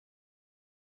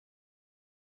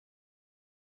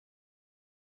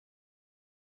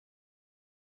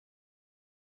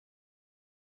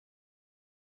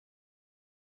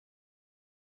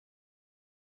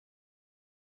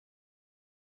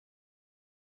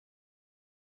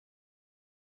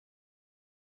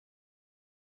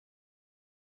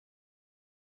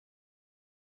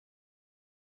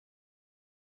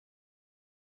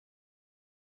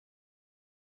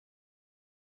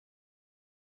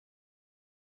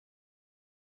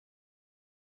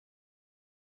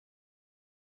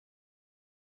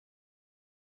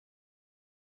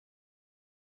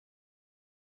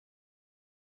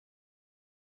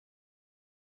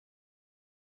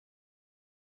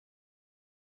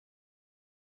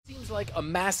Seems like a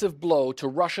massive blow to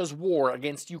Russia's war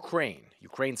against Ukraine.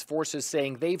 Ukraine's forces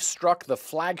saying they've struck the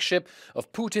flagship of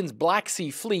Putin's Black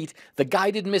Sea fleet, the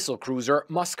guided missile cruiser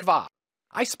Moskva.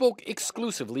 I spoke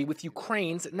exclusively with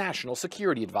Ukraine's national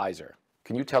security advisor.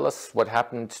 Can you tell us what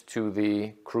happened to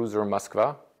the cruiser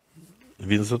Moskva?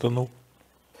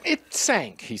 It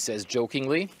sank, he says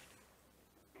jokingly.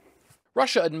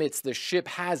 Russia admits the ship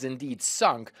has indeed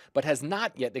sunk, but has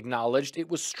not yet acknowledged it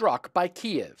was struck by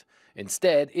Kiev.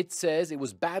 Instead, it says it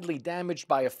was badly damaged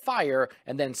by a fire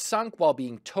and then sunk while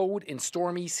being towed in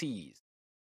stormy seas.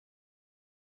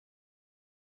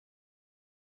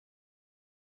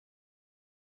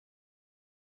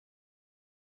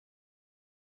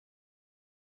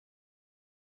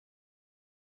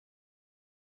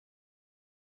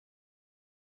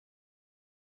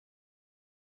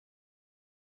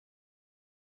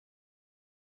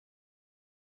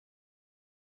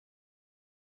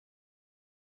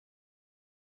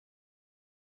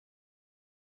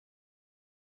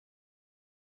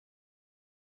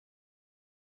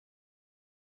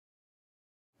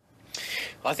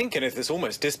 I think, Kenneth, it's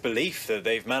almost disbelief that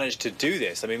they've managed to do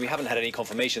this. I mean, we haven't had any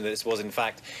confirmation that this was, in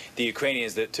fact, the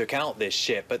Ukrainians that took out this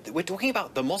ship. But we're talking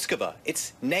about the Moskva.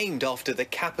 It's named after the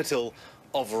capital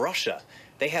of Russia.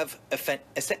 They have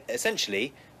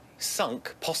essentially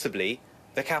sunk, possibly,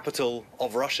 the capital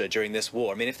of Russia during this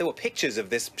war. I mean, if there were pictures of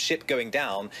this ship going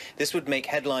down, this would make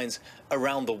headlines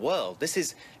around the world. This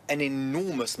is an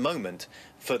enormous moment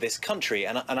for this country,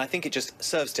 and I think it just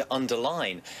serves to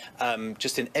underline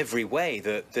just in every way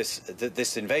that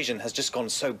this invasion has just gone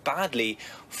so badly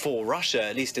for Russia,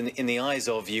 at least in the eyes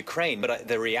of Ukraine. But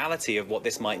the reality of what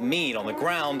this might mean on the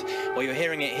ground, well, you're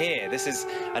hearing it here. This is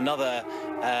another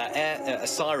a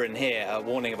siren here, a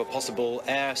warning of a possible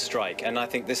airstrike, and I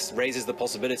think this raises the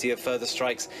possibility of further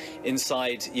strikes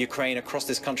inside Ukraine, across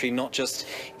this country, not just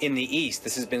in the east.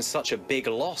 This has been such a big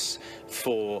loss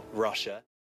for Russia.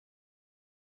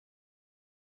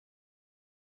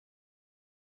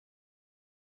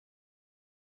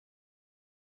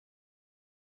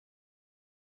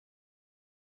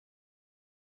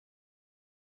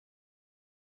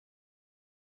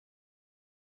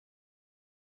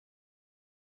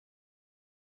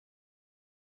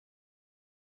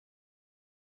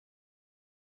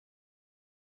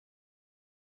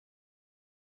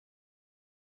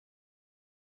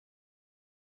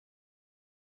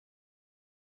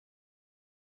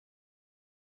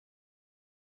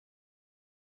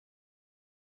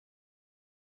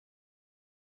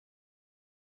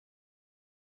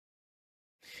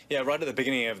 Yeah, right at the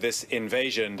beginning of this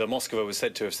invasion, the Moskva was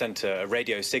said to have sent a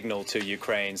radio signal to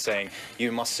Ukraine saying,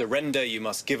 you must surrender, you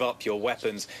must give up your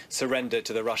weapons, surrender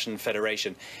to the Russian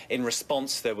Federation. In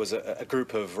response, there was a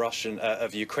group of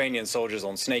Ukrainian soldiers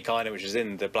on Snake Island, which is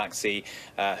in the Black Sea,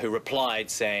 who replied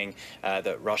saying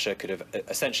that Russia could have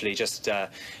essentially just,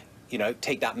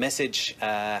 take that message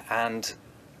and,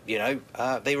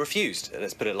 they refused.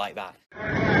 Let's put it like that.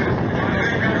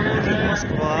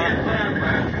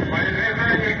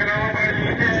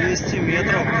 200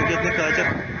 метров, ракетный катер,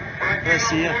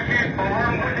 Россия.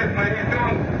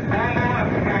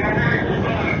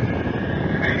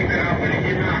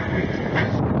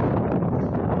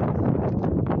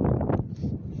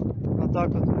 Вот так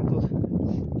вот мы тут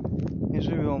и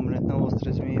живем, блядь, на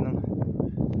острове Змеином.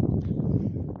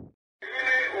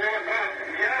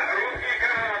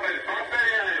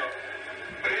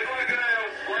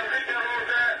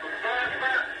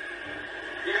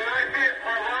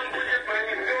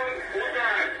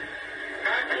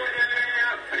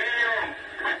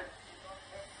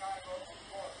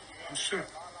 Все.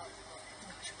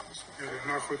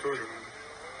 Нахуй тоже надо.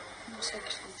 На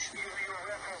всякий случай.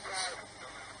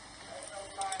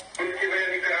 Он тебя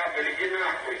не корабль, иди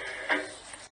нахуй.